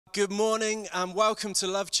Good morning and welcome to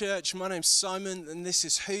Love Church. My name's Simon and this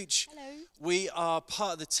is Hooch. Hello. We are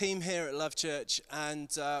part of the team here at Love Church and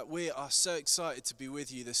we are so excited to be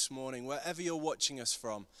with you this morning, wherever you're watching us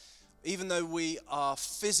from. Even though we are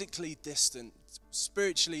physically distant,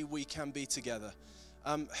 spiritually we can be together.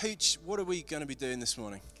 Hooch, what are we going to be doing this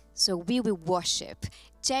morning? So we will worship.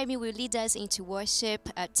 Jeremy will lead us into worship.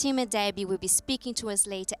 Tim and Debbie will be speaking to us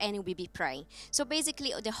later and we'll be praying. So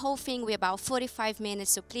basically the whole thing will be about 45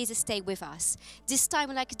 minutes, so please stay with us. This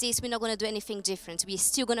time like this, we're not going to do anything different. We're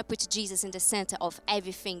still going to put Jesus in the center of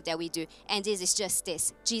everything that we do. And this is just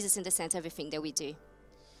this, Jesus in the center of everything that we do.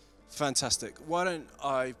 Fantastic. Why don't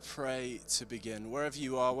I pray to begin? Wherever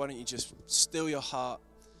you are, why don't you just still your heart,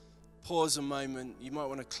 pause a moment. You might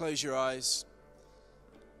want to close your eyes.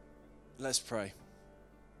 Let's pray.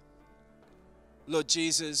 Lord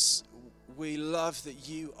Jesus, we love that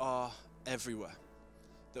you are everywhere,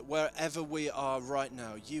 that wherever we are right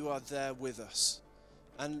now, you are there with us.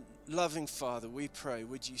 And loving Father, we pray,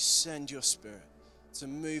 would you send your Spirit to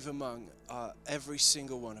move among every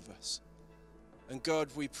single one of us. And God,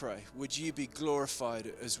 we pray, would you be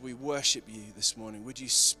glorified as we worship you this morning? Would you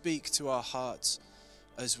speak to our hearts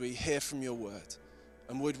as we hear from your word?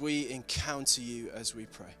 And would we encounter you as we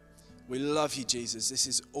pray? We love you, Jesus. This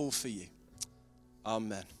is all for you.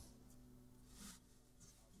 Amen.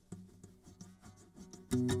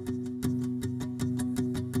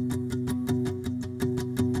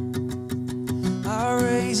 I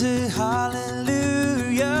raise a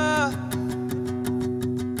hallelujah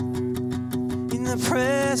in the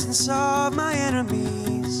presence of my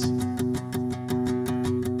enemies.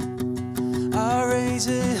 I raise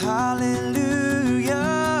a hallelujah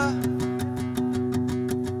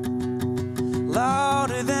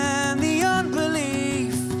louder than the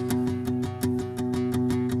unbelief.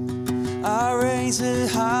 I raise a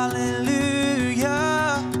hallelujah.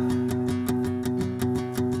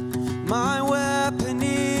 My weapon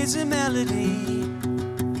is a melody.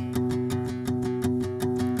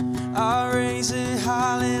 I raise a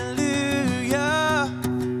hallelujah.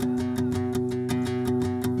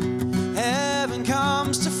 Heaven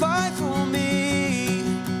comes to fight for me.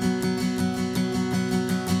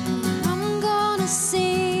 I'm gonna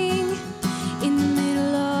sing in the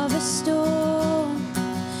middle of a storm.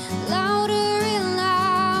 Louder and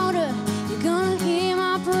louder, you're gonna hear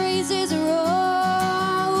my praises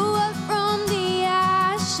roar. Up from the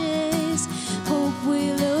ashes, hope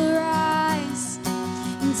will arise.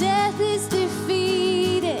 Death is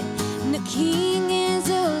defeated, and the King is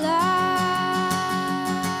alive.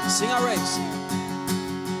 Sing, I raise.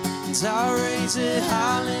 And I raise a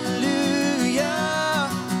hallelujah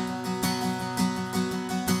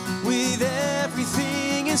with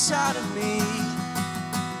everything inside of me.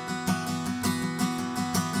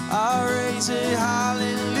 I raise a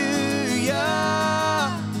hallelujah,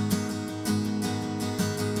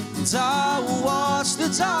 and I will watch the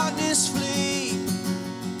darkness flee.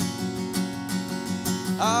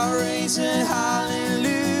 I raise a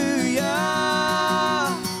hallelujah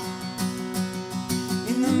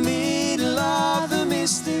in the middle of the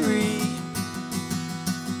mystery.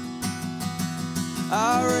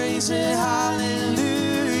 I raise a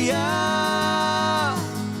hallelujah.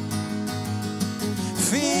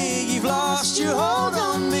 Fear you've lost your hold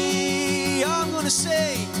on me. I'm gonna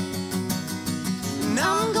say, and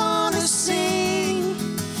I'm gonna sing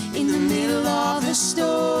in the middle of the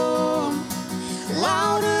storm.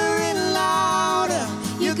 Louder and louder,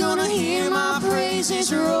 you're gonna hear my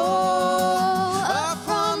praises roar. Up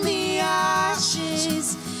from the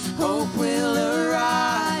ashes, hope will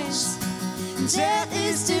arise. Death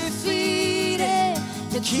is defeated,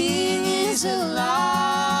 the King is alive.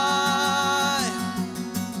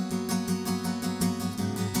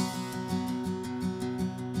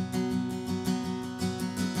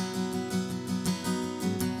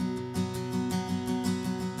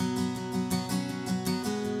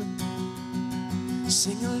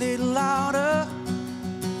 Sing a little louder.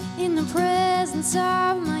 In the presence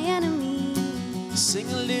of my enemy, Sing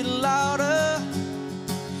a little louder.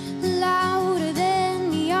 louder than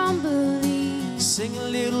the unbelief. Sing a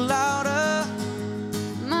little louder.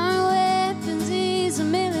 My weapons is a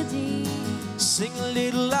melody. Sing a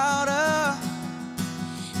little louder.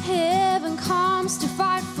 Heaven comes to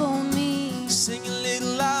fight for me. Sing a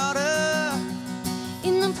little louder.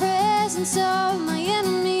 In the presence of my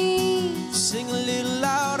enemy, Sing a little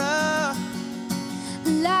louder.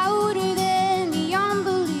 louder than the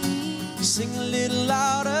unbelief. Sing a little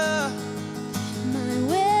louder. My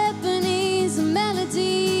weapon is a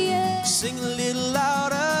melody. Sing a little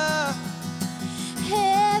louder.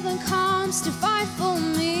 Heaven comes to fight for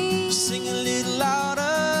me. Sing a little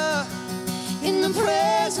louder.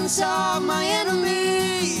 presence of my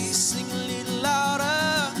enemies. Sing a little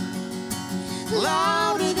louder,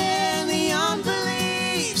 louder than the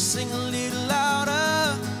unbelief. Sing a little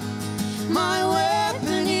louder, my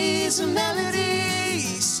weapon is a melody.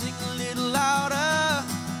 Sing a little louder,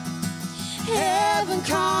 heaven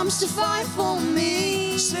comes to fight for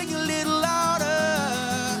me. Sing a little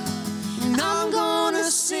louder, and I'm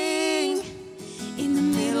gonna sing in the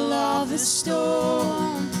middle of the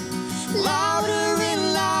storm. Louder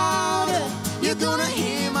and louder, you're gonna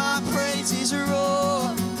hear my praises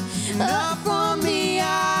roar. And up from the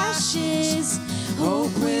ashes,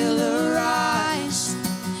 hope will arise.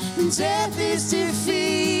 And death is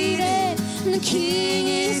defeated, and the King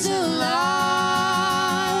is alive.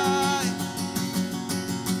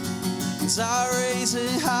 As I raise a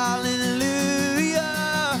hallelujah,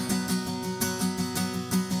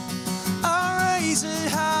 I raise a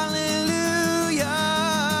hallelujah,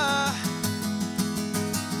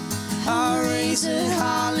 I raise a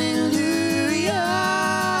hallelujah,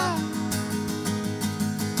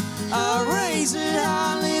 I raise a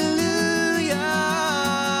hallelujah.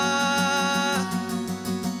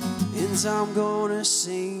 And I'm gonna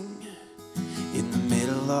sing in the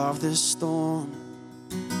middle of the storm.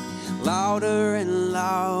 Louder and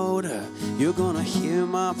louder, you're gonna hear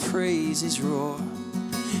my praises roar.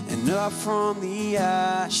 And up from the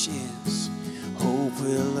ashes, hope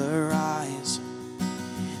will arise.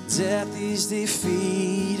 Death is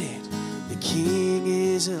defeated, the King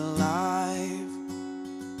is alive.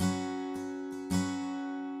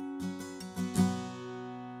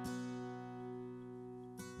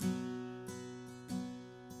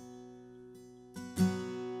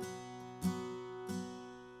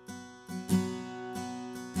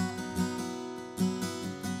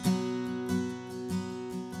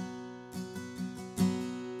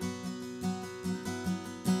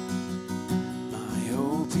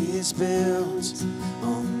 Is built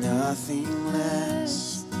on nothing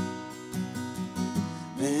less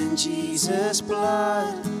than Jesus'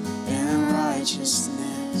 blood and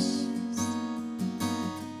righteousness.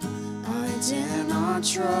 I dare not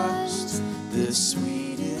trust the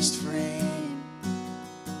sweetest frame,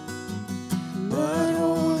 but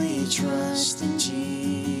wholly trust in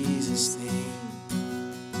Jesus' name.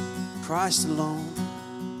 Christ alone,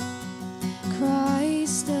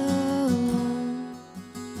 Christ alone,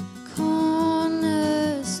 cornerstone,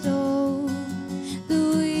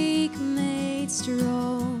 the weak made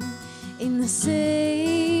strong in the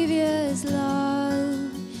Savior's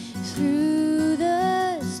love through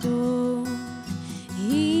the storm.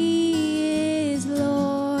 He is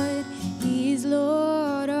Lord, He's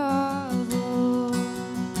Lord of all.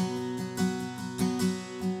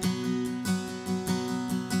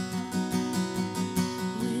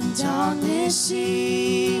 When darkness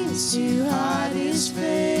seems to hide His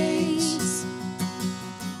face,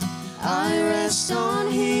 I rest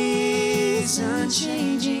on His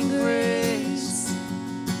unchanging grace.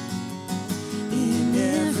 In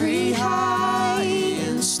every high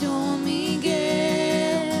and stormy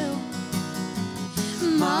gale,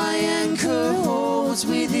 my anchor holds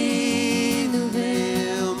within the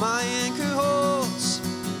veil.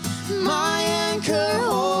 my anchor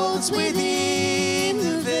holds within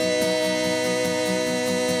the veil.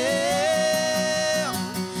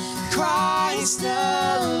 Christ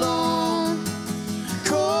alone,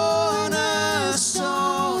 cornerstone,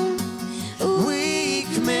 weak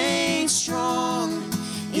made strong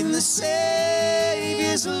in the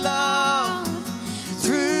Savior's love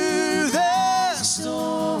through the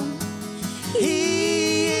storm.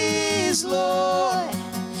 He is Lord,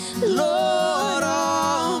 Lord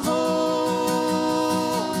of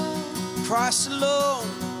all. Christ alone,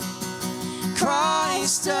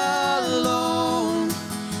 Christ alone,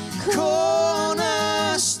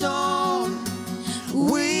 cornerstone,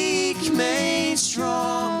 weak made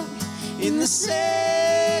strong in the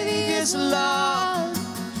Savior's love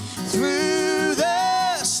through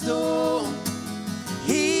the storm.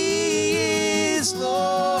 He is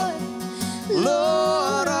Lord,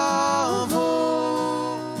 Lord of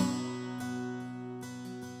all.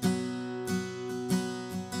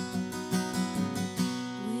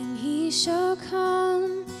 When He shall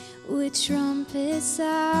come with trumpet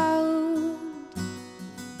sound,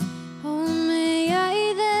 oh, may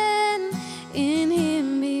I then in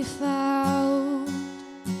Him be found,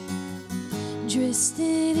 dressed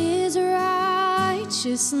in His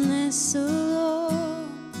righteousness alone,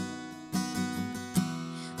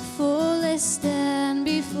 fullest stand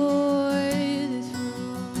before the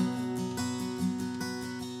throne.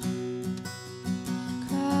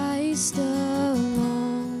 Christ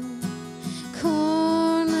alone,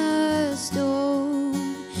 cornerstone,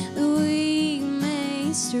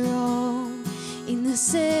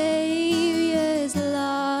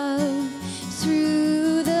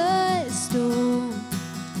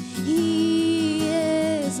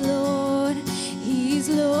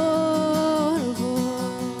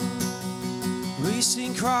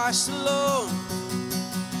 Christ alone,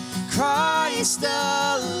 Christ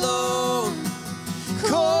alone,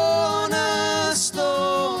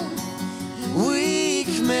 cornerstone,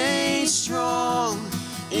 weak made strong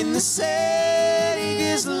in the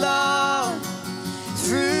Savior's love.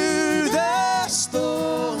 Through the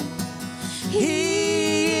storm,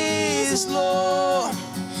 He is Lord,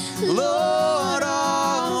 Lord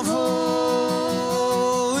of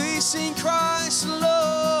all. We sing Christ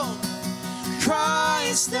alone,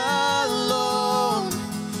 Christ alone,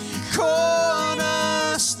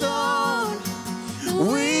 cornerstone,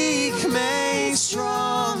 weak made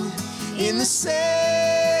strong in the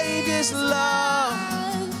Savior's love.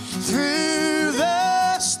 Through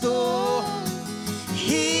the storm,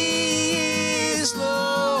 He is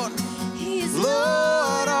Lord,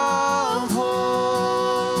 Lord of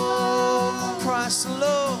all. Christ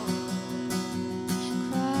alone,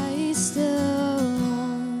 Christ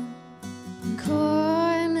alone,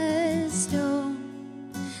 cornerstone,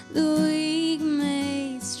 the weak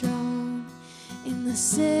made strong in the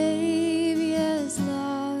Savior's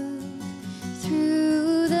love.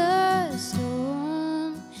 Through the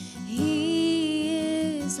storm,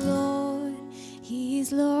 He is Lord, He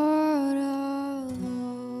is Lord of all.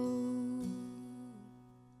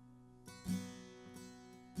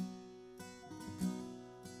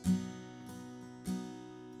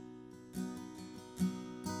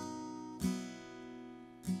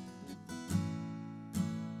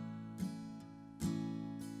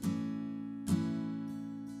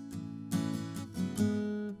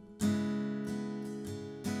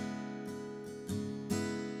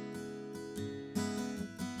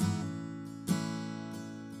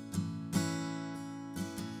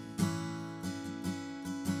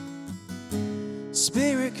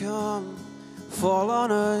 Spirit come, fall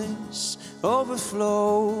on us,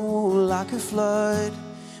 overflow like a flood.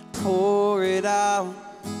 Pour it out,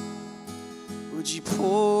 would you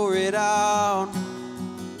pour it out?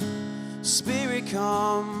 Spirit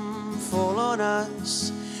come, fall on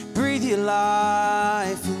us, breathe your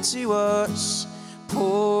life into us.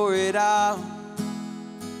 Pour it out,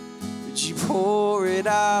 would you pour it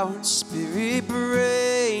out? Spirit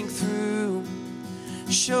break through,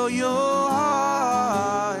 show your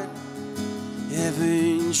heart.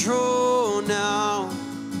 Heaven draw now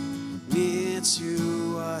near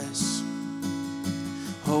to us.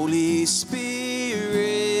 Holy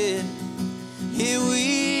Spirit, here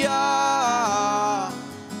we are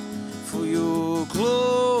for your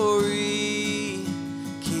glory.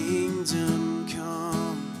 Kingdom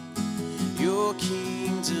come, your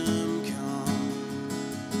kingdom come.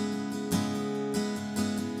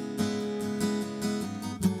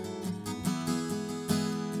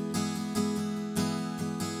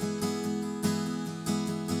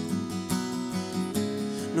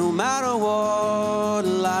 No matter what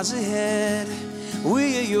lies ahead,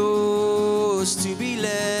 we are yours to be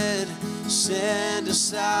led. Send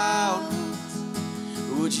us out,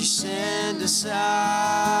 would you send us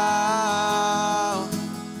out?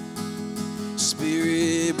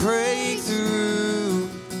 Spirit break through,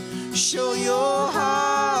 show your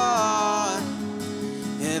heart.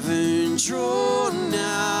 Heaven draw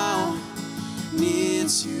now near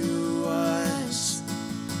to us.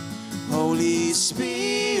 Holy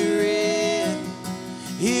Spirit,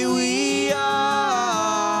 here we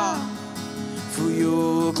are for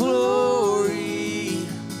your glory.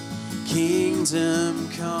 Kingdom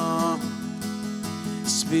come,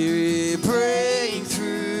 Spirit break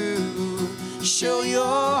through, show your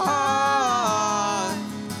heart.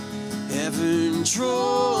 Heaven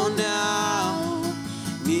draw now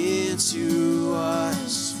near to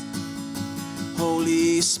us.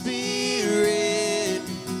 Holy Spirit,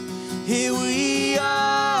 here we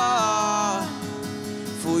are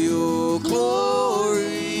for your glory.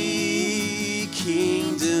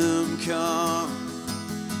 Kingdom come,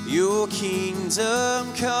 your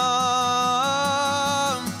kingdom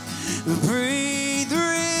come. Breathe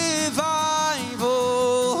revival,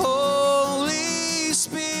 Holy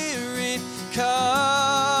Spirit,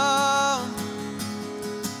 come.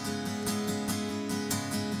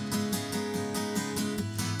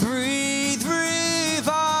 Breathe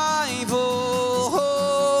revival,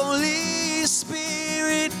 Holy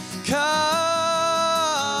Spirit, come.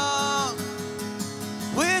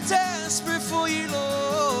 We're desperate for you,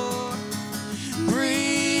 Lord.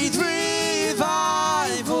 Breathe revival,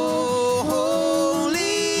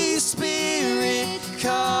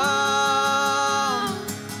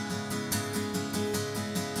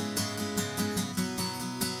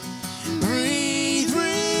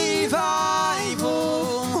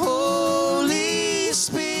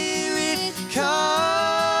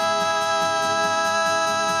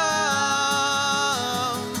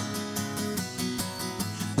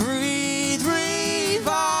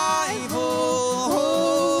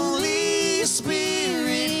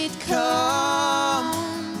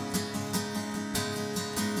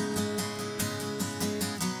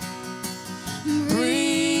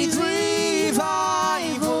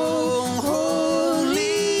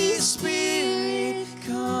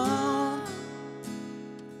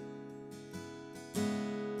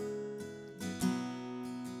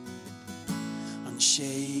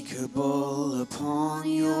 unshakable upon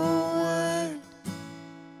your word.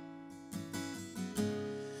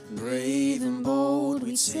 Brave and bold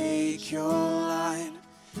we take your light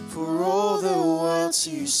for all the world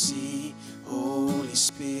to see. Holy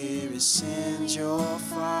Spirit, send your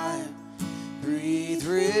fire. Breathe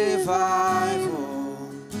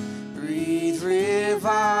revival, breathe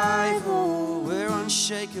revival. We're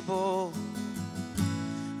unshakable,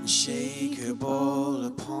 unshakable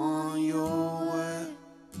upon your word.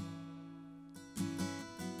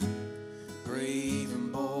 Brave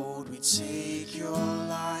and bold we take your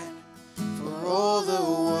light for all the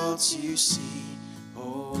world to see.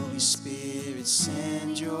 Holy Spirit,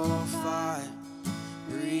 send your fire.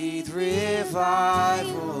 Breathe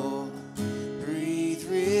revival, breathe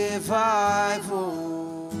revival.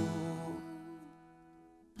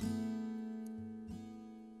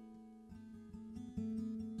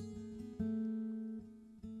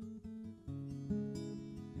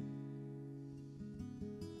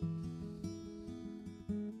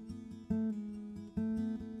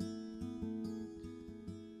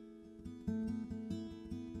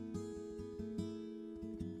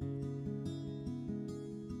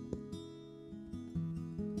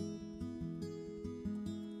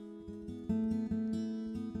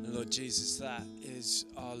 Lord Jesus, that is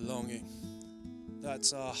our longing.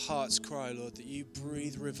 That's our heart's cry, Lord, that you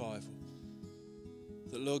breathe revival.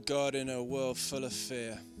 That, Lord God, in a world full of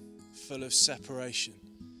fear, full of separation,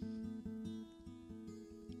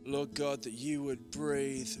 Lord God, that you would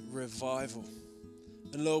breathe revival.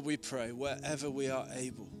 And Lord, we pray, wherever we are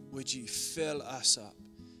able, would you fill us up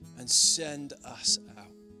and send us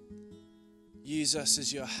out. Use us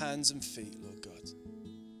as your hands and feet, Lord God.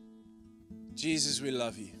 Jesus, we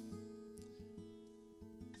love you.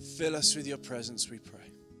 Fill us with your presence, we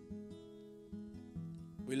pray.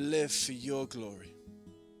 We live for your glory.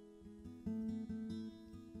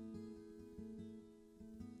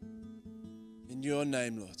 In your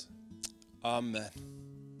name, Lord. Amen.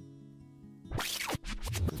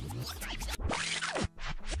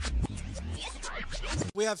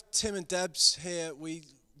 We have Tim and Debs here. We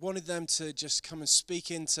wanted them to just come and speak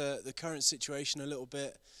into the current situation a little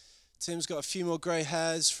bit. Tim's got a few more grey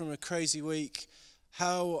hairs from a crazy week.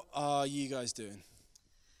 How are you guys doing?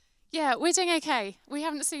 Yeah, we're doing okay. We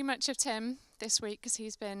haven't seen much of Tim this week because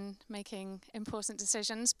he's been making important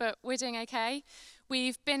decisions, but we're doing okay.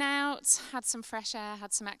 We've been out, had some fresh air,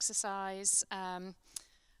 had some exercise.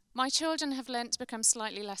 My children have learnt to become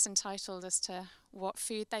slightly less entitled as to what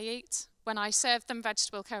food they eat. When I served them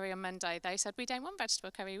vegetable curry on Monday, they said, "We don't want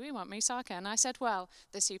vegetable curry, we want moussaka." And I said, "Well,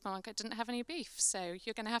 the supermarket didn't have any beef, so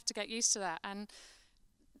you're going to have to get used to that." And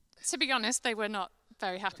to be honest, they were not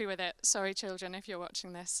very happy with it. Sorry, children, if you're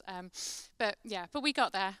watching this. But we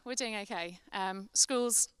got there. We're doing okay.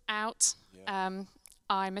 School's out. Yeah.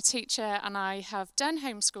 I'm a teacher and I have done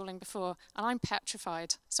homeschooling before and I'm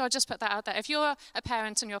petrified. So I'll just put that out there. If you're a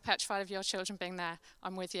parent and you're petrified of your children being there,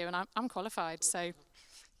 I'm with you and I'm qualified. So,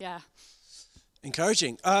 yeah.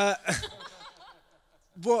 Encouraging.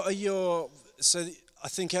 What are your... So I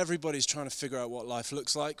think everybody's trying to figure out what life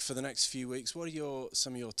looks like for the next few weeks. What are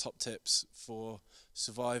some of your top tips for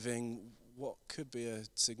surviving what could be a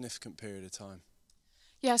significant period of time?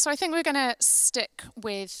 Yeah, so I think we're going to stick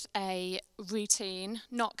with a routine,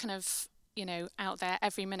 not kind of, out there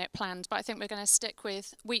every minute planned, but I think we're going to stick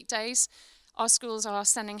with weekdays. Our schools are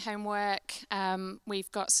sending homework.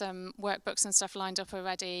 We've got some workbooks and stuff lined up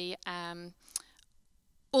already.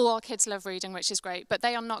 All our kids love reading, which is great, but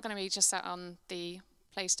they are not going to be just sat on the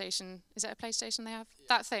PlayStation. Is it a PlayStation they have? Yeah.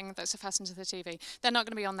 That thing that's fastened to the TV. They're not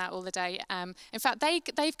going to be on that all the day. In fact,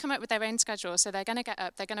 they've come up with their own schedule, so they're going to get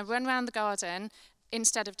up, they're going to run around the garden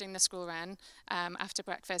instead of doing the school run after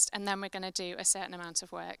breakfast, and then we're going to do a certain amount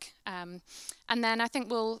of work. And then I think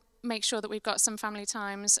we'll make sure that we've got some family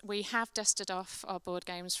times. We have dusted off our board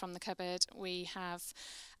games from the cupboard. We have,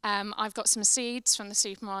 I've got some seeds from the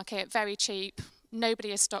supermarket, very cheap.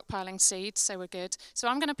 Nobody is stockpiling seeds, so we're good. So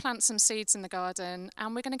I'm going to plant some seeds in the garden,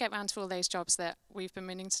 and we're going to get round to all those jobs that we've been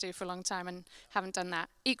meaning to do for a long time and haven't done that.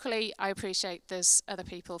 Equally, I appreciate there's other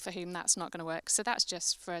people for whom that's not going to work. So that's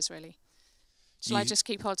just for us, really. Shall I just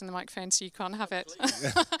keep holding the microphone so you can't have it?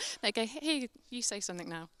 They go, "Hey, you say something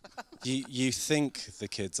now." You think the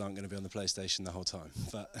kids aren't going to be on the PlayStation the whole time,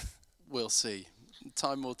 but we'll see.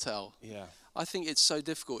 Time will tell. Yeah. I think it's so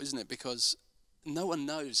difficult, isn't it? Because no one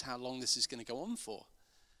knows how long this is going to go on for.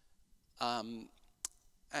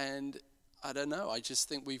 And I don't know. I just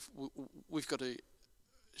think we've got to,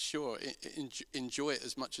 sure, enjoy it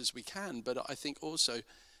as much as we can. But I think also,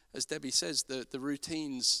 as Debbie says, the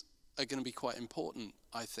routines are going to be quite important,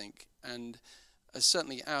 I think. And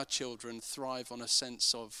certainly our children thrive on a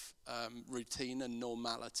sense of routine and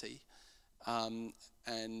normality, and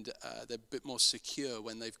they're a bit more secure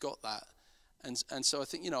when they've got that. And so I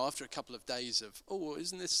think, after a couple of days of, oh,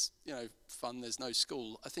 isn't this, fun, there's no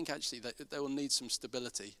school, I think actually they will need some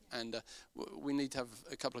stability, and we need to have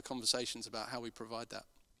a couple of conversations about how we provide that.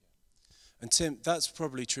 And Tim, that's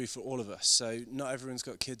probably true for all of us. So not everyone's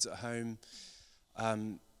got kids at home.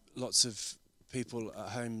 Lots of people at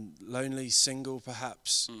home, lonely, single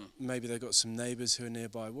perhaps. Maybe they've got some neighbours who are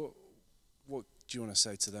nearby. What do you want to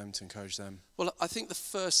say to them to encourage them? Well, I think the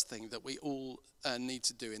first thing that we all need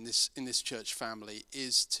to do in this church family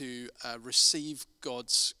is to receive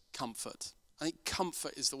God's comfort. I think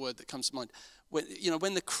comfort is the word that comes to mind.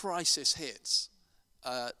 When the crisis hits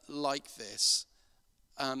like this,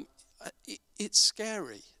 it's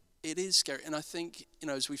scary. It is scary. And I think,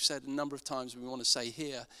 as we've said a number of times, we want to say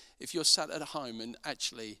here, if you're sat at home and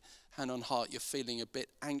actually, hand on heart, you're feeling a bit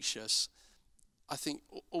anxious, I think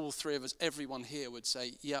all three of us, everyone here would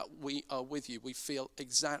say, yeah, we are with you. We feel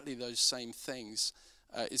exactly those same things.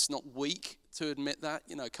 It's not weak to admit that.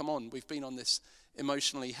 Come on, we've been on this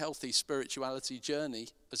emotionally healthy spirituality journey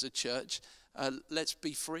as a church. Let's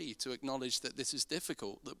be free to acknowledge that this is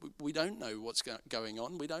difficult, that we don't know what's going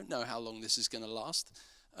on. We don't know how long this is going to last.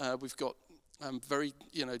 We've got very,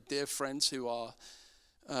 dear friends who are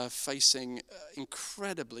facing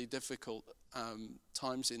incredibly difficult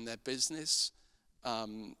times in their business,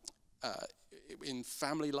 in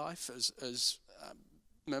family life, as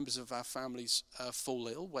members of our families fall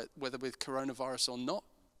ill, whether with coronavirus or not.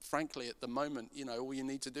 Frankly, at the moment, all you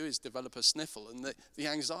need to do is develop a sniffle, and the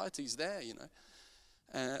anxiety's there,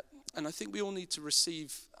 and I think we all need to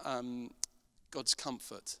receive God's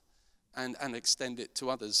comfort and extend it to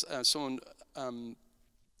others. Someone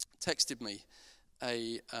texted me,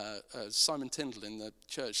 Simon Tyndall in the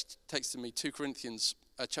church texted me 2 Corinthians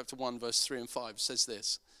chapter 1, verse 3 and 5 says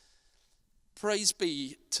this: "Praise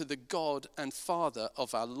be to the God and Father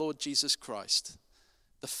of our Lord Jesus Christ,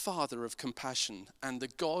 the Father of compassion and the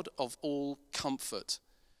God of all comfort,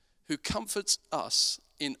 who comforts us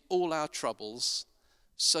in all our troubles,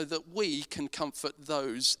 so that we can comfort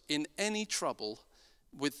those in any trouble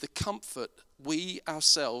with the comfort we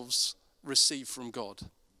ourselves receive from God.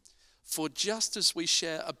 For just as we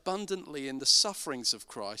share abundantly in the sufferings of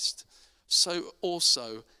Christ, so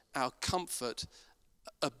also our comfort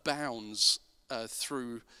abounds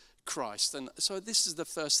through Christ." And so this is the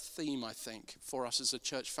first theme, I think, for us as a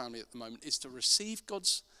church family at the moment, is to receive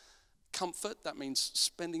God's comfort. That means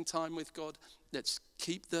spending time with God. Let's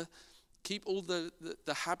keep all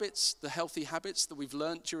the habits, the healthy habits that we've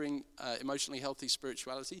learned during emotionally healthy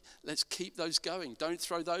spirituality. Let's keep those going. Don't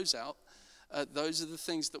throw those out. Those are the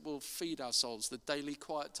things that will feed our souls: the daily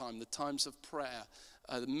quiet time, the times of prayer,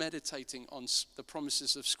 meditating on the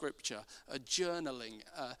promises of Scripture, journaling,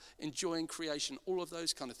 enjoying creation. All of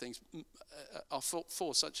those kind of things are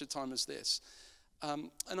for such a time as this.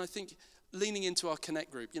 And I think leaning into our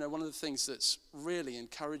Connect group, one of the things that's really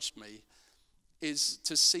encouraged me is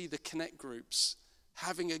to see the Connect groups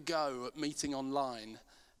having a go at meeting online.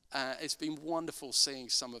 It's been wonderful seeing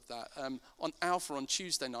some of that. On Alpha on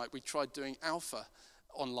Tuesday night, we tried doing Alpha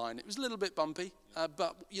online. It was a little bit bumpy,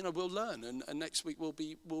 but we'll learn, and next week will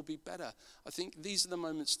be better. I think these are the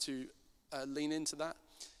moments to lean into that.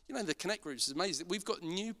 The Connect groups is amazing. We've got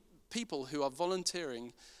new people who are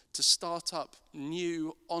volunteering to start up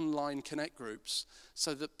new online Connect groups,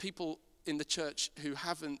 so that people in the church who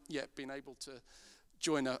haven't yet been able to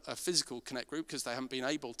join a physical Connect group because they haven't been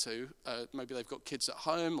able to, maybe they've got kids at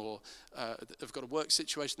home, or they've got a work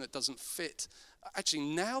situation that doesn't fit. Actually,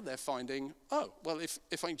 now they're finding, oh, well, if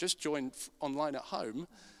I can just join online at home,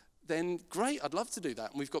 then great, I'd love to do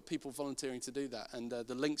that. And we've got people volunteering to do that. And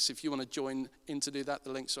the links, if you want to join in to do that,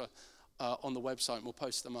 the links are on the website, and we'll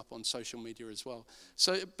post them up on social media as well.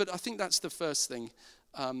 So, but I think that's the first thing.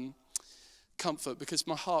 Comfort, because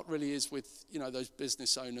my heart really is with those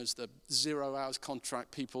business owners, the 0 hours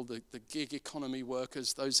contract people, the gig economy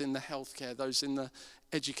workers, those in the healthcare, those in the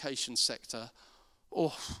education sector.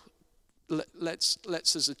 Let's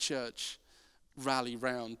as a church rally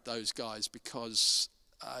round those guys, because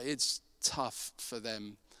it's tough for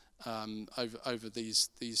them over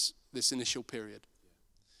this initial period.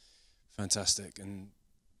 Fantastic. And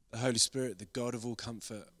the Holy Spirit, the God of all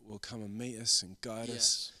comfort, will come and meet us and guide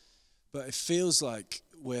us. But it feels like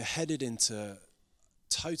we're headed into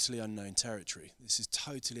totally unknown territory. This is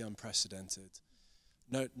totally unprecedented.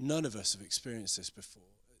 No, none of us have experienced this before.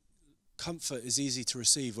 Comfort is easy to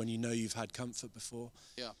receive when you know you've had comfort before.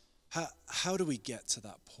 Yeah. How do we get to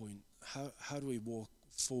that point? How do we walk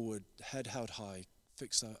forward, head held high,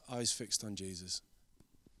 eyes fixed on Jesus?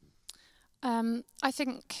 I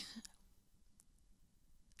think,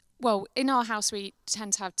 well, in our house we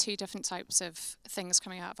tend to have two different types of things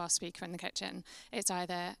coming out of our speaker in the kitchen. It's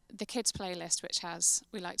either the kids playlist, which has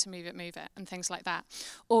We Like to Move It, and things like that,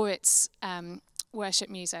 or it's worship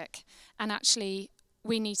music. And actually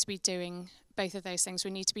we need to be doing both of those things.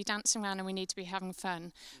 We need to be dancing around and we need to be having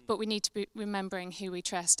fun, but we need to be remembering who we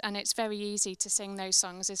trust. And it's very easy to sing those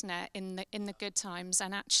songs, isn't it, in the good times.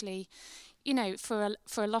 And actually, you know, for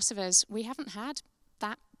a lot of us, we haven't had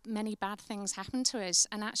that many bad things happen to us,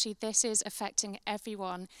 and actually this is affecting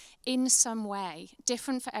everyone in some way,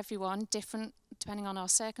 different for everyone, different depending on our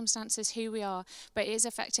circumstances, who we are, but it is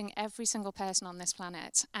affecting every single person on this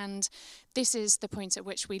planet. And this is the point at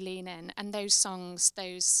which we lean in, and those songs,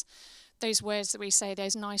 those words that we say,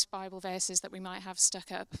 those nice Bible verses that we might have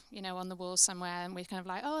stuck up, you know, on the wall somewhere, and we're kind of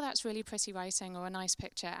like, oh, that's really pretty writing or a nice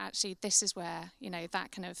picture. Actually, this is where, you know,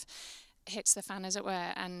 that kind of hits the fan, as it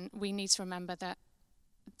were, and we need to remember that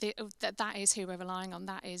that is who we're relying on.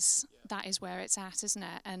 That is where it's at, isn't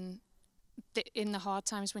it? And in the hard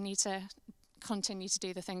times, we need to continue to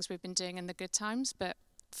do the things we've been doing in the good times, but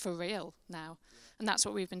for real now. And that's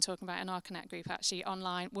what we've been talking about in our Connect group, actually,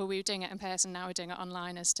 online. Well, we were doing it in person, now we're doing it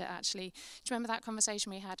online, as to actually, do you remember that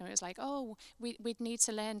conversation we had? And it was like, oh, we'd need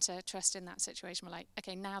to learn to trust in that situation. We're like,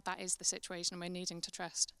 okay, now that is the situation, and we're needing to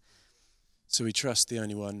trust. So we trust the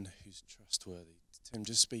only one who's trustworthy. Tim,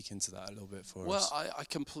 just speak into that a little bit for us. Well, I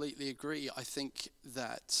completely agree. I think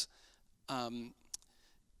that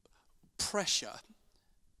pressure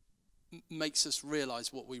makes us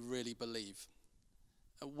realize what we really believe.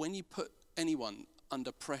 When you put anyone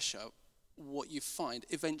under pressure, what you find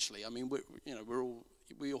eventually, I mean,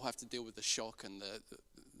 we all have to deal with the shock and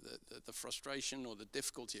the frustration or the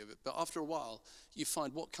difficulty of it. But after a while, you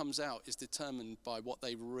find what comes out is determined by what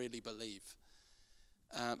they really believe.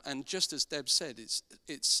 And just as Deb said,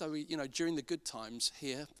 it's so, you know, during the good times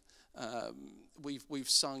here, we've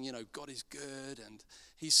sung, you know, God is good and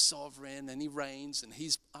he's sovereign and he reigns and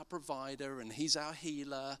he's our provider and he's our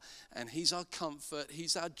healer and he's our comfort,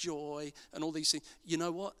 he's our joy and all these things. You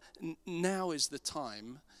know what? Now is the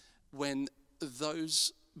time when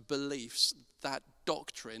those beliefs, that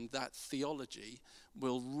doctrine, that theology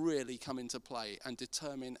will really come into play and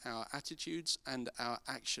determine our attitudes and our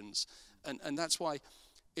actions. And that's why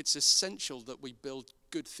it's essential that we build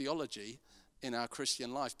good theology in our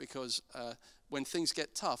Christian life, because when things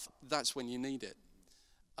get tough, that's when you need it.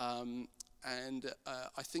 I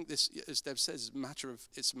think this, as Deb says,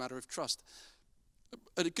 it's a matter of trust.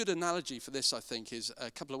 A good analogy for this, I think, is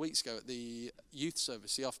a couple of weeks ago at the youth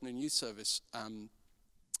service, the afternoon youth service.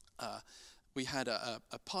 We had a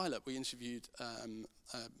pilot. We interviewed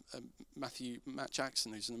Matt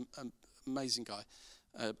Jackson, who's an amazing guy,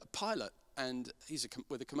 a pilot, and he's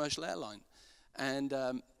with a commercial airline. And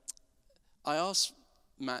I asked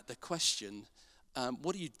Matt the question,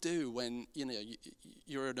 what do you do when, you know,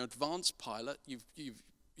 you're an advanced pilot,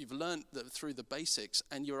 you've learned through the basics,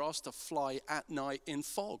 and you're asked to fly at night in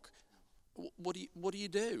fog? What do you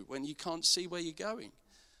do when you can't see where you're going?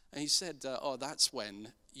 And he said, that's when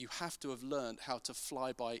you have to have learned how to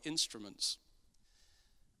fly by instruments.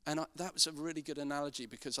 And that was a really good analogy,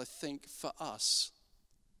 because I think for us,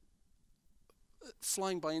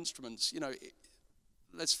 flying by instruments, you know,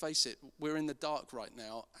 let's face it, we're in the dark right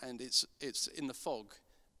now, and it's in the fog.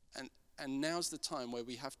 And now's the time where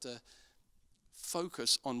we have to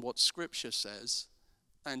focus on what Scripture says,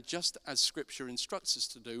 and just as Scripture instructs us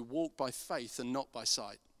to do, walk by faith and not by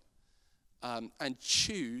sight. And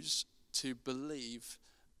choose to believe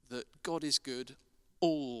that God is good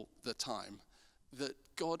all the time, that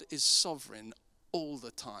God is sovereign all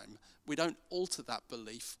the time. We don't alter that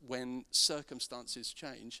belief when circumstances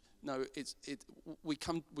change. No,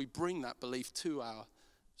 we bring that belief to our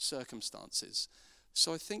circumstances.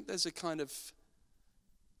 So I think there's a kind of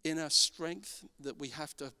inner strength that we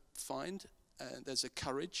have to find. There's a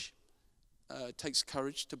courage. It takes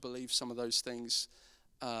courage to believe some of those things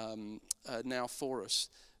now for us.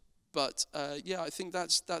 But I think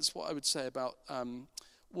that's what I would say about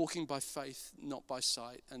walking by faith, not by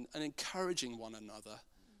sight, and encouraging one another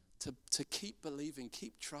to keep believing,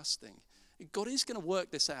 keep trusting. God is going to work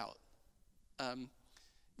this out.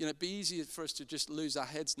 It'd be easier for us to just lose our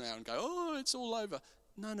heads now and go, oh, it's all over.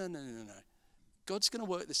 No. God's going to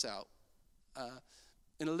work this out.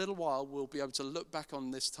 In a little while, we'll be able to look back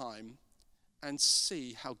on this time and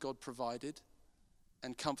see how God provided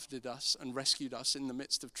and comforted us and rescued us in the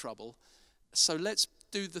midst of trouble. So let's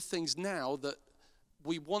do the things now that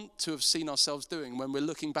we want to have seen ourselves doing when we're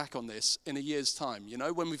looking back on this in a year's time, you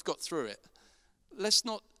know, when we've got through it. Let's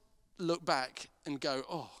not look back and go,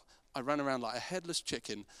 oh, I ran around like a headless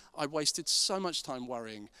chicken. I wasted so much time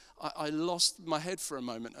worrying. I lost my head for a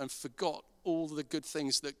moment and forgot all the good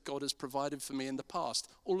things that God has provided for me in the past,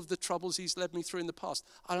 all of the troubles he's led me through in the past.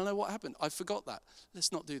 I don't know what happened. I forgot that.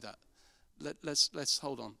 Let's not do that. Let's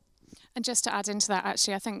hold on. And just to add into that,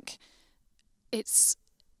 actually, I think it's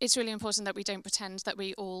really important that we don't pretend that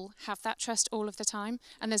we all have that trust all of the time.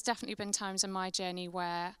 And there's definitely been times in my journey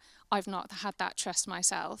where I've not had that trust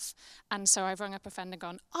myself. And so I've rung up a friend and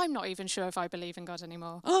gone, I'm not even sure if I believe in God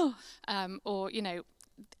anymore. Or,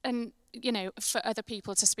 for other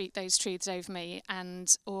people to speak those truths over me,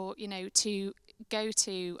 or to go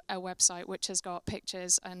to a website which has got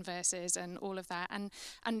pictures and verses and all of that and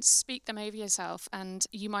speak them over yourself. And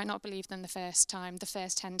you might not believe them the first time, the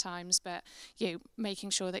first 10 times, but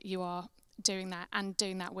making sure that you are doing that and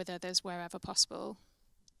doing that with others wherever possible.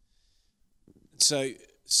 So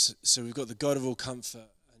we've got the God of all comfort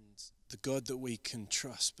and the God that we can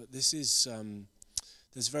trust, but this is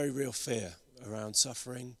there's very real fear around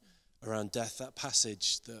suffering, around death. That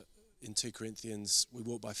passage that in 2 Corinthians, we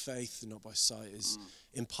walk by faith and not by sight, is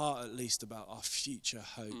in part at least about our future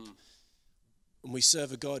hope. And we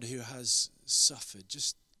serve a God who has suffered.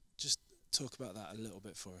 Just talk about that a little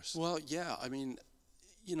bit for us. Well, yeah, I mean,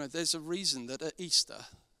 there's a reason that at Easter,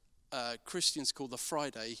 Christians call the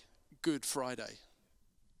Friday Good Friday.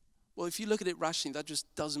 Well, if you look at it rationally, that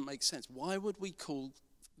just doesn't make sense. Why would we call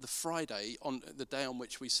the Friday, on the day on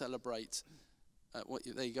which we celebrate,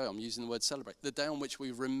 there you go, I'm using the word celebrate, the day on which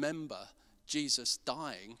we remember Jesus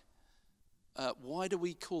dying, why do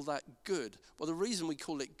we call that good? Well, the reason we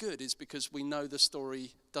call it good is because we know the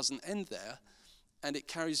story doesn't end there, and it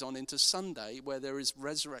carries on into Sunday, where there is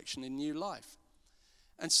resurrection in new life.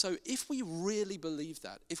 And so if we really believe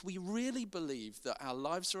that, if we really believe that our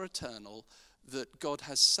lives are eternal, that God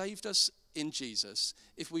has saved us in Jesus,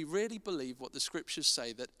 if we really believe what the scriptures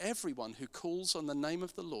say, that everyone who calls on the name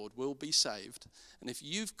of the Lord will be saved, and if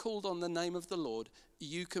you've called on the name of the Lord,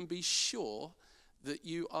 you can be sure that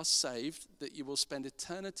you are saved, that you will spend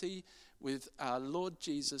eternity with our Lord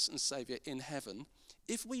Jesus and Savior in heaven.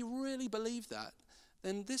 If we really believe that,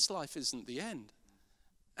 then this life isn't the end.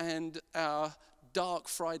 And our dark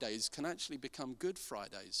Fridays can actually become good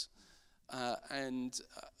Fridays.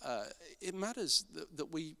 It matters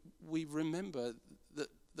that we remember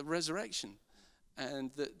the resurrection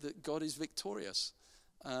and that God is victorious.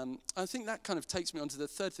 I think that kind of takes me on to the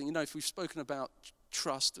third thing. If we've spoken about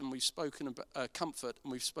trust and we've spoken about comfort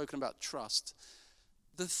and we've spoken about trust,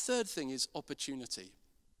 the third thing is opportunity.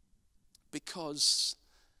 Because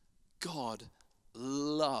God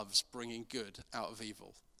loves bringing good out of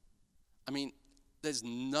evil. I mean, there's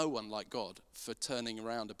no one like God for turning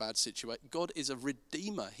around a bad situation. God is a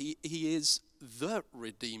redeemer. He is the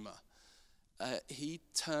redeemer. He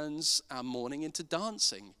turns our mourning into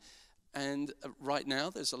dancing. And right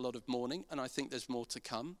now there's a lot of mourning, and I think there's more to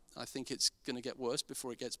come. I think it's going to get worse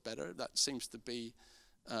before it gets better. That seems to be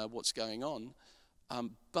what's going on.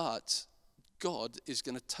 But God is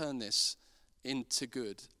going to turn this into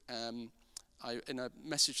good. In a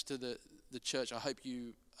message to the church, I hope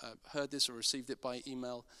you heard this or received it by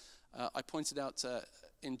email. I pointed out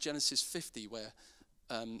in Genesis 50 where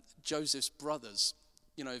Joseph's brothers,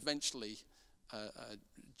 eventually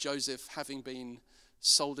Joseph, having been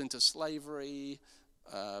sold into slavery,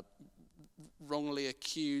 wrongly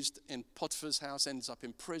accused in Potiphar's house, ends up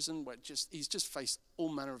in prison where he's just faced all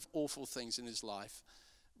manner of awful things in his life.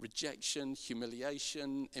 Rejection,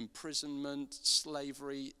 humiliation, imprisonment,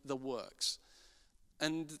 slavery, the works.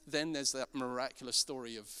 And then there's that miraculous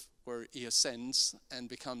story of where he ascends and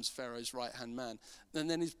becomes Pharaoh's right-hand man. And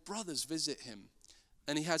then his brothers visit him,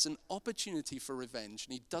 and he has an opportunity for revenge,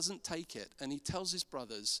 and he doesn't take it. And he tells his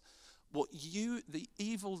brothers, the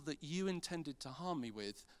evil that you intended to harm me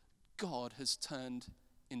with, God has turned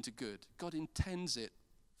into good. God intends it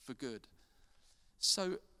for good.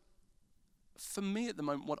 So for me at the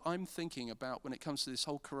moment, what I'm thinking about when it comes to this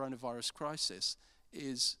whole coronavirus crisis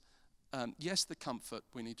is, yes, the comfort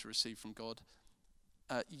we need to receive from God.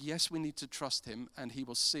 Yes, we need to trust him, and he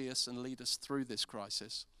will see us and lead us through this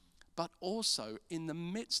crisis. But also, in the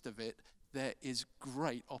midst of it, there is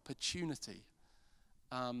great opportunity.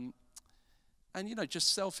 And,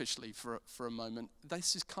 just selfishly for a moment,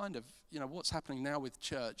 this is kind of, what's happening now with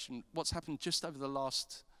church and what's happened just over the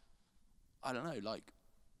last, 5-6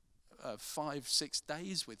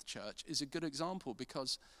 days with church is a good example,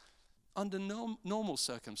 because under normal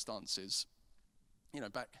circumstances,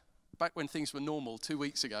 back when things were normal 2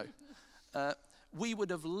 weeks ago, we would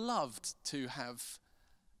have loved to have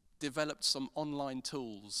developed some online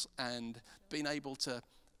tools and been able to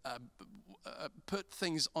put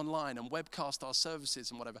things online and webcast our services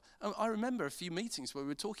and whatever. And I remember a few meetings where we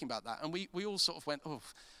were talking about that, and we all sort of went, oh,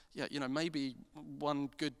 yeah, maybe one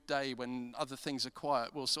good day when other things are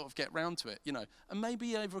quiet, we'll sort of get round to it, And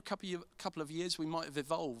maybe over a couple of years we might have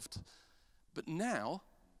evolved. But now,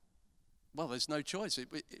 well, there's no choice.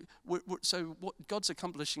 So what God's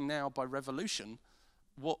accomplishing now by revolution,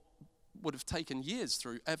 what would have taken years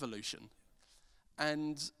through evolution.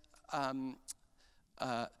 And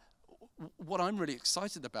what I'm really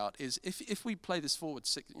excited about is if we play this forward,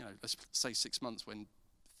 let's say 6 months when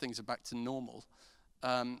things are back to normal,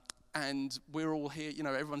 and we're all here,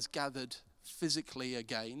 everyone's gathered physically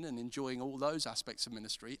again and enjoying all those aspects of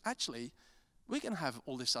ministry, actually, we're going to have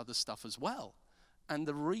all this other stuff as well. And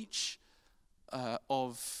the reach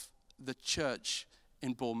of the church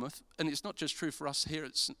in Bournemouth, and it's not just true for us here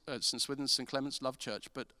at St Swithin's, St Clement's, Love Church,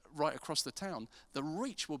 but right across the town, the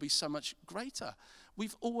reach will be so much greater.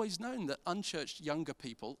 We've always known that unchurched younger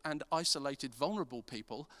people and isolated vulnerable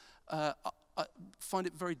people find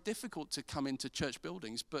it very difficult to come into church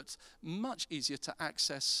buildings, but much easier to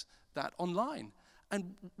access that online.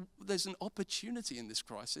 And there's an opportunity in this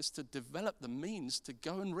crisis to develop the means to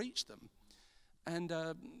go and reach them. And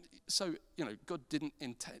so, God didn't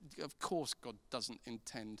intend, of course God doesn't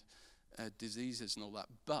intend diseases and all that,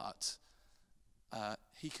 but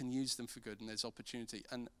he can use them for good, and there's opportunity.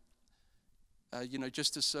 And,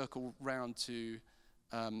 just to circle round to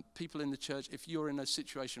people in the church, if you're in a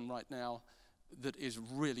situation right now that is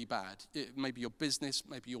really bad, maybe your business,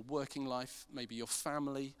 maybe your working life, maybe your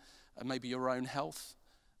family, maybe your own health,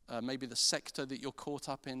 maybe the sector that you're caught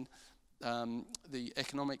up in, the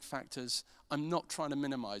economic factors. I'm not trying to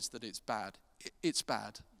minimize that it's bad. It's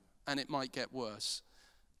bad, and it might get worse.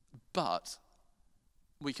 But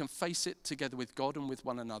we can face it together with God and with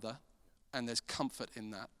one another, and there's comfort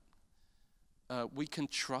in that. We can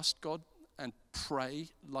trust God and pray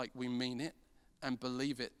like we mean it and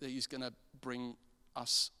believe it that he's going to bring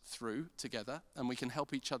us through together, and we can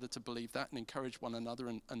help each other to believe that and encourage one another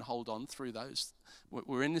and hold on through those.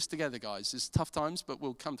 We're in this together, guys. It's tough times, but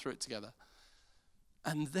we'll come through it together.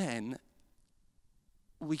 And then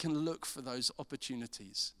we can look for those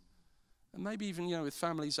opportunities. And maybe even, with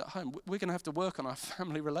families at home, we're going to have to work on our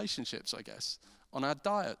family relationships, I guess, on our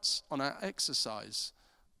diets, on our exercise,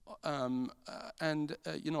 and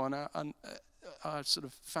on our sort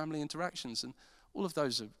of family interactions. And all of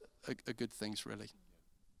those are good things, really.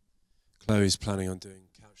 Chloe's planning on doing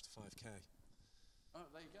couch to 5K. Oh,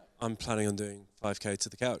 there you go. I'm planning on doing 5K to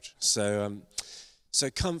the couch. So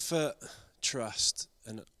comfort, trust,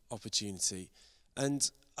 and opportunity.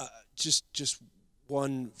 And just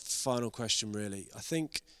one final question, really. I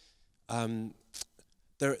think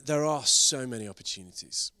there are so many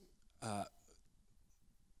opportunities.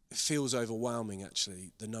 It feels overwhelming,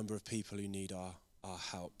 actually, the number of people who need our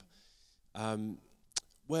help.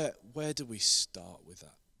 Where do we start with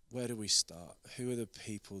that? Where do we start? Who are the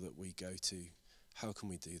people that we go to? How can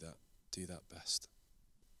we do that best?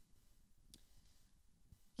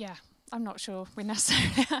 Yeah, I'm not sure we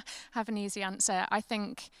necessarily have an easy answer. I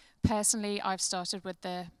think personally I've started with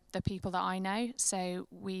the people that I know. So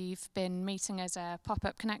we've been meeting as a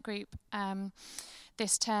pop-up connect group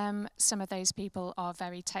this term. Some of those people are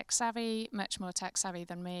very tech savvy, much more tech savvy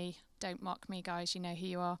than me. Don't mock me, guys, you know who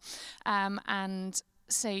you are. And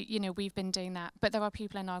so, we've been doing that. But there are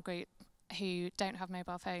people in our group who don't have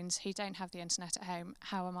mobile phones, who don't have the internet at home.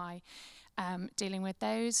 How am I dealing with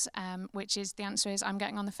those? Which is, the answer is, I'm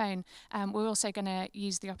getting on the phone. We're also going to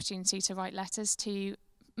use the opportunity to write letters to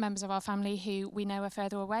members of our family who we know are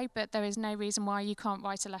further away, but there is no reason why you can't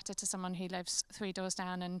write a letter to someone who lives 3 doors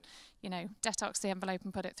down and, detox the envelope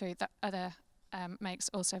and put it through. That other makes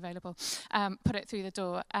also available. Put it through the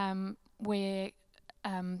door.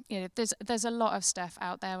 There's a lot of stuff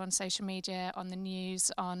out there on social media, on the news,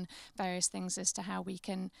 on various things as to how we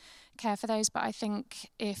can care for those. But I think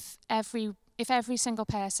if every single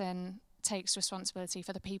person takes responsibility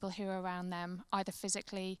for the people who are around them, either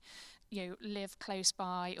physically, live close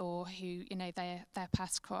by, or who their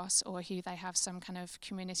paths cross, or who they have some kind of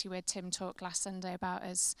community with. Tim talked last Sunday about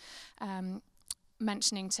us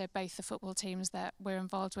mentioning to both the football teams that we're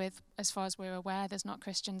involved with. As far as we're aware, there's not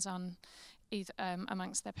Christians on either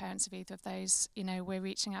amongst the parents of either of those. We're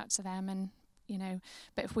reaching out to them, and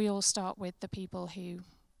but if we all start with the people who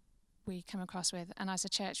we come across with, and as a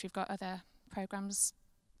church we've got other programs,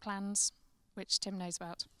 plans, which Tim knows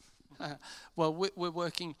about. Well,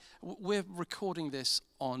 we're recording this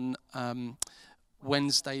on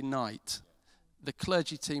Wednesday night. The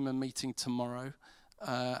clergy team are meeting tomorrow,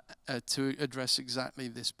 to address exactly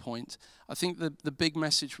this point. I think the big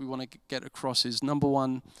message we want to get across is, number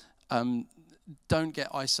one, don't get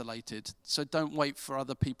isolated. So don't wait for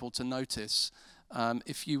other people to notice.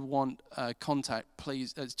 If you want contact,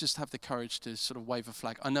 please just have the courage to sort of wave a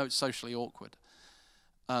flag. I know it's socially awkward.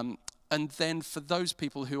 And then for those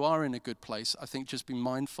people who are in a good place, I think just be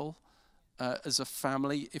mindful as a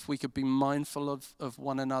family. If we could be mindful of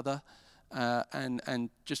one another and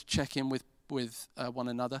just check in with one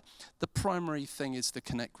another. The primary thing is the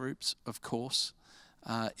connect groups, of course.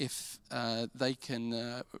 If they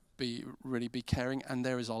can really be caring, and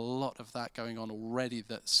there is a lot of that going on already.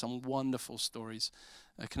 That some wonderful stories,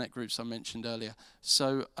 connect groups I mentioned earlier.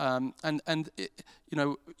 So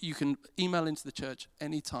you can email into the church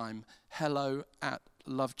anytime,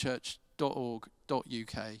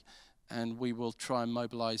 hello@lovechurch.org.uk, and we will try and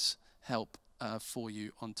mobilize help for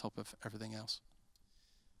you on top of everything else.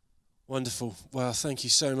 Wonderful. Well, thank you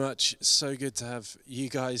so much. It's so good to have you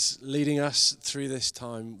guys leading us through this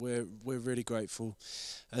time. We're really grateful.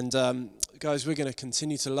 And guys, we're going to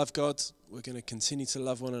continue to love God. We're going to continue to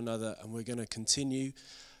love one another. And we're going to continue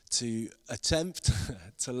to attempt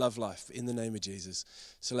to love life in the name of Jesus.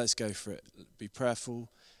 So let's go for it. Be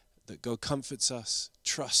prayerful that God comforts us,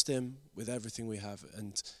 trust him with everything we have,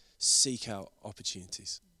 and seek out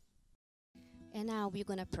opportunities. And now we're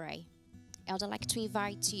going to pray. I would like to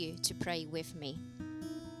invite you to pray with me.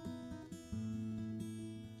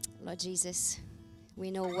 Lord Jesus, we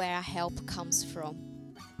know where our help comes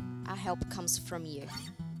from. Our help comes from you.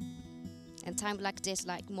 And time like this,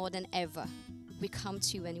 like more than ever, we come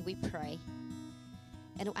to you and we pray.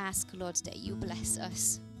 And we ask, Lord, that you bless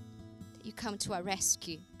us. That you come to our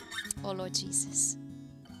rescue. Oh, Lord Jesus.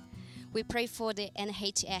 We pray for the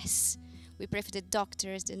NHS. We pray for the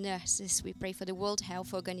doctors, the nurses. We pray for the World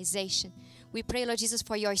Health Organization. We pray, Lord Jesus,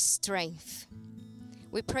 for your strength.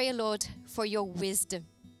 We pray, Lord, for your wisdom.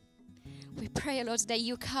 We pray, Lord, that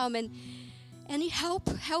you come and you help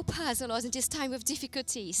us, Lord, in this time of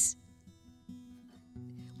difficulties.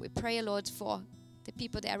 We pray, Lord, for the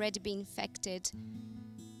people that are already being infected.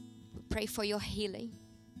 We pray for your healing.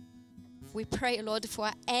 We pray, Lord, for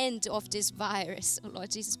an end of this virus, oh Lord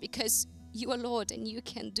Jesus, because you are Lord and you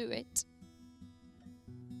can do it.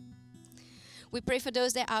 We pray for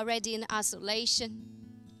those that are already in isolation.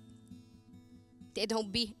 They don't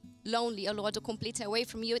be lonely, oh Lord, or completely away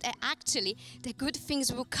from you. That actually, the good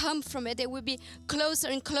things will come from it. They will be closer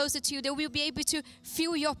and closer to you. They will be able to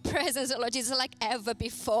feel your presence, oh Lord Jesus, like ever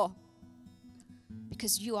before.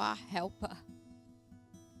 Because you are a helper.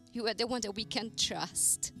 You are the one that we can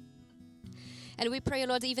trust. And we pray,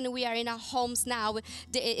 Lord, even we are in our homes now, with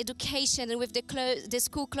the education and with the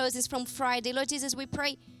school closings from Friday. Lord Jesus, we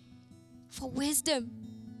pray for wisdom.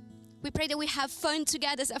 We pray that we have fun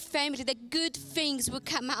together as a family, that good things will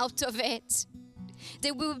come out of it.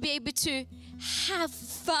 That we will be able to have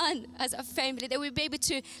fun as a family. That we'll be able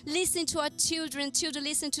to listen to our children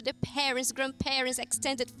listen to the parents, grandparents,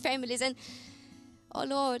 extended families. And, oh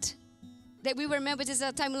Lord, that we remember this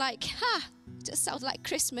at a time like, just sounds like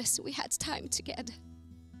Christmas. We had time together.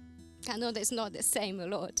 I know that's not the same, oh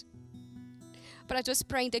Lord. But I just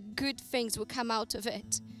pray that good things will come out of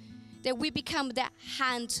it. That we become that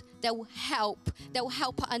hand that will help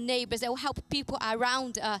our neighbors, that will help people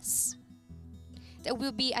around us. That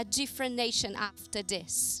we'll be a different nation after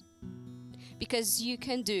this. Because you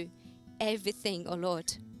can do everything, oh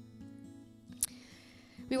Lord.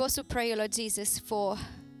 We also pray, oh Lord Jesus, for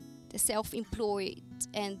the self-employed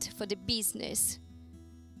and for the business.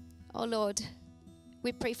 Oh Lord,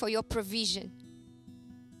 we pray for your provision.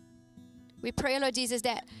 We pray, Lord Jesus,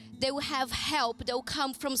 that they will have help. They will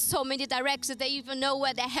come from so many directions. They even know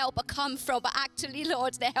where the help comes from. But actually,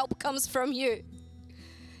 Lord, the help comes from you.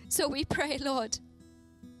 So we pray, Lord,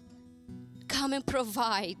 come and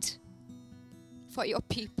provide for your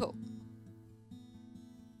people.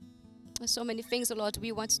 There's so many things, Lord,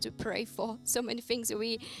 we want to pray for. So many things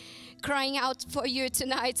we crying out for you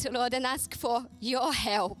tonight, Lord, and ask for your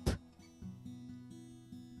help.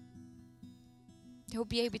 They'll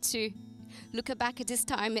be able to look back at this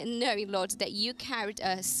time and knowing, Lord, that you carried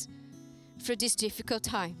us through this difficult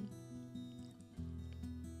time.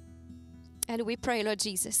 And we pray, Lord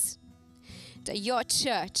Jesus, that your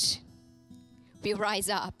church will rise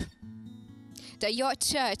up. That your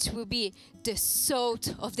church will be the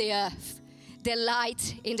salt of the earth, the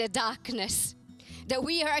light in the darkness. That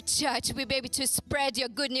we are a church, we'll be able to spread your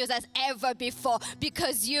good news as ever before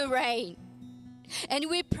because you reign. And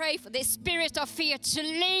we pray for the spirit of fear to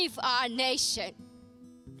leave our nation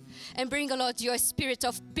and bring, oh Lord, your spirit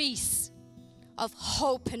of peace, of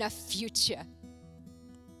hope and a future.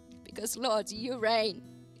 Because, Lord, you reign.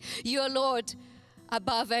 You're Lord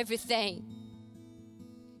above everything.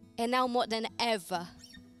 And now more than ever,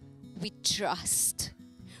 we trust.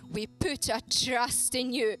 We put our trust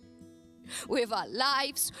in you. With our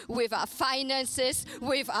lives, with our finances,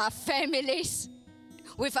 with our families,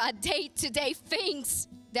 with our day-to-day things.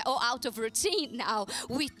 They're all out of routine now.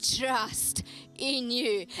 We trust in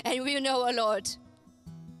you. And we know, oh Lord,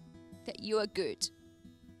 that you are good.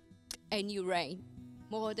 And you reign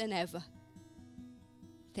more than ever.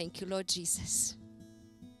 Thank you, Lord Jesus.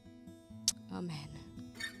 Amen.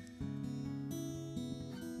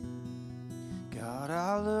 God,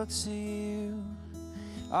 I look to you.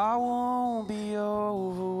 I won't be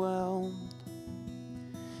overwhelmed.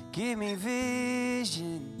 Give me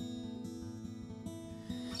vision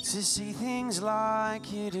to see things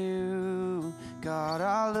like you do. God,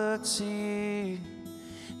 I look to you.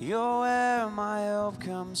 You're where my help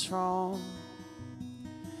comes from.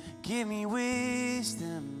 Give me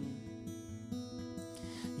wisdom.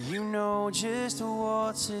 You know just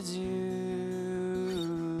what to do.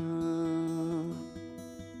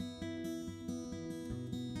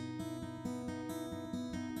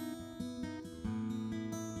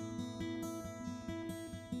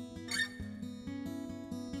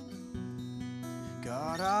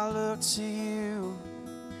 God, I look to you.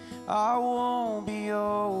 I won't be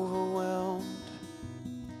overwhelmed.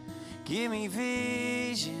 Give me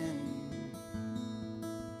vision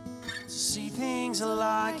to see things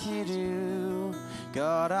like you do.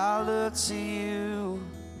 God, I look to you.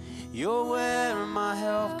 You're where my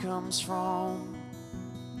help comes from.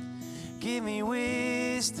 Give me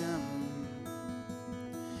wisdom.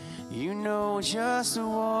 You know just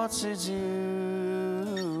what to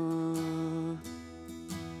do.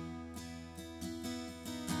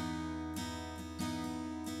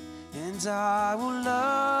 And I will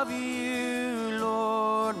love you,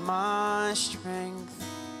 Lord, my strength.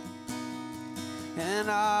 And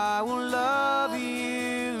I will love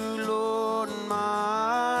you, Lord,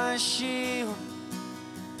 my shield.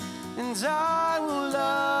 And I will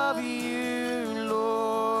love you,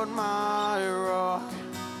 Lord, my rock.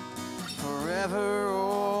 Forever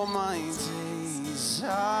all my days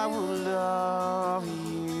I will love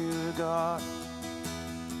you, God.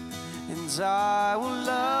 And I will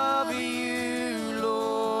love you,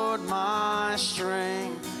 Lord, my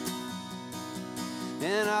strength.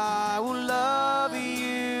 And I will love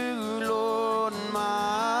you, Lord,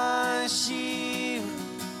 my shield.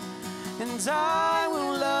 And I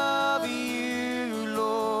will love you,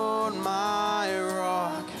 Lord, my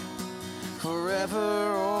rock.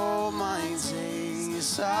 Forever all my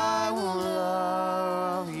days I will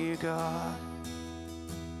love you, God.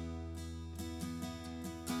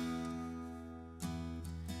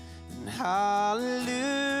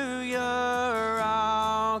 Hallelujah,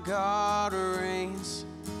 our God reigns.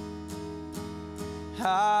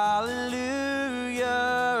 Hallelujah,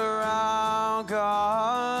 our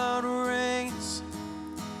God reigns.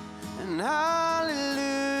 And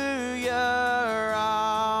hallelujah,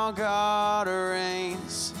 our God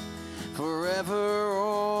reigns. Forever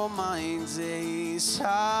all my days.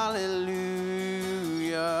 Hallelujah,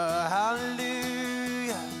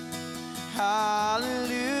 hallelujah,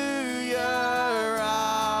 hallelujah.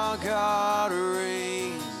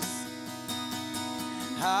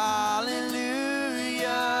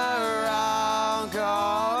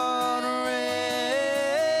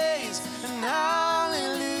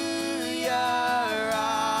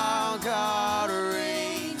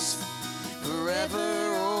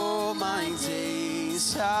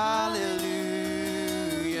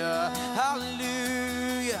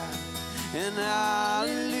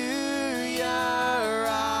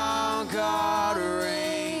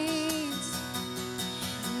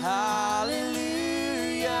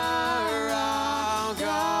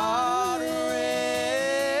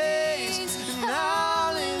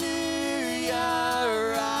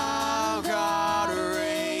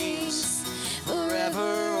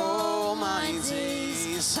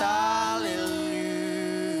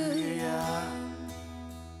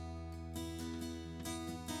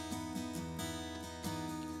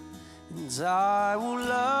 I will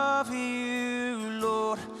love you,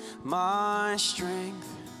 Lord, my strength.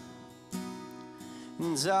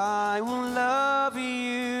 And I will love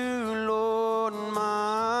you, Lord,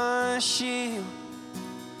 my shield.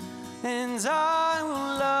 And I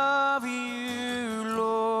will love you,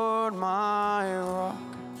 Lord, my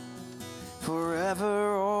rock.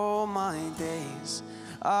 Forever all my days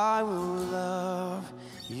I will love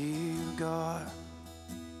you, God.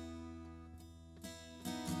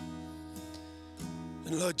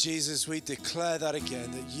 And Lord Jesus, we declare that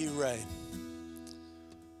again, that you reign.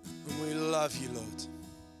 love you, Lord.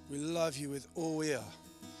 We love you with all we are.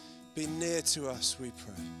 Be near to us, we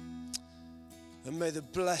pray. And may the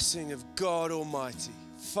blessing of God Almighty,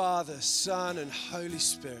 Father, Son, and Holy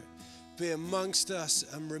Spirit be amongst us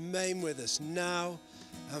and remain with us now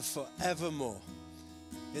and forevermore.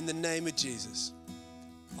 In the name of Jesus.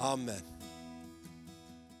 Amen.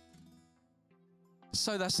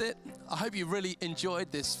 So that's it. I hope you really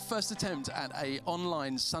enjoyed this first attempt at an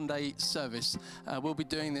online Sunday service. We'll be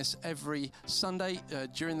doing this every Sunday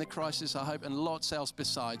during the crisis, I hope, and lots else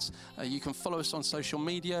besides. You can follow us on social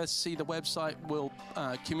media, see the website. We'll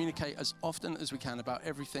communicate as often as we can about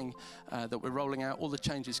everything that we're rolling out, all the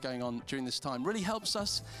changes going on during this time. Really helps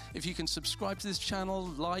us if you can subscribe to this channel,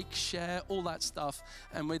 like, share, all that stuff.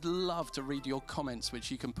 And we'd love to read your comments, which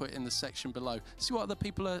you can put in the section below. See what other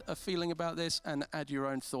people are feeling about this and add your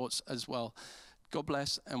own thoughts as well. God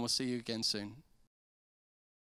bless, and we'll see you again soon.